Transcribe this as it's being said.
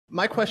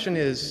My question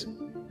is,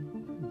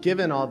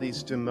 given all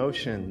these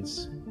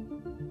demotions,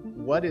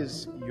 what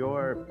is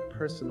your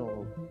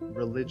personal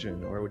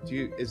religion, or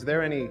is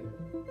there any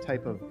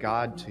type of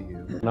God to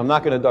you? And I'm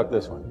not going to duck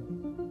this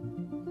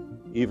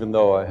one, even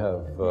though I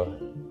have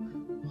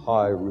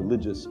high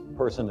religious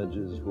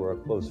personages who are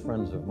close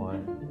friends of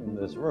mine in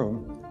this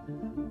room.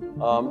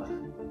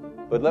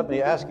 But let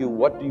me ask you,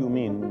 what do you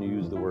mean when you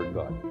use the word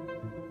God?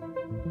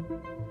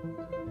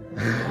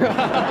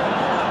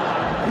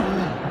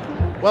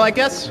 Well, I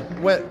guess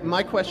what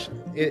my question,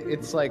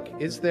 it's like,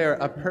 is there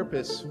a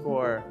purpose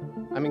for,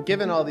 I mean,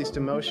 given all these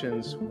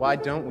demotions, why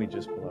don't we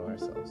just blow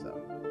ourselves up?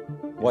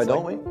 Why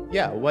don't we?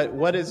 Yeah,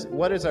 what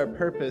is our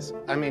purpose?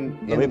 I mean,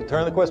 let me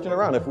turn the question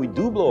around. If we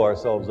do blow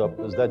ourselves up,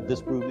 does that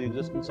disprove the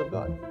existence of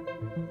God?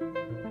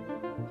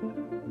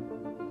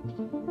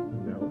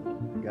 No,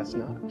 I guess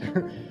not.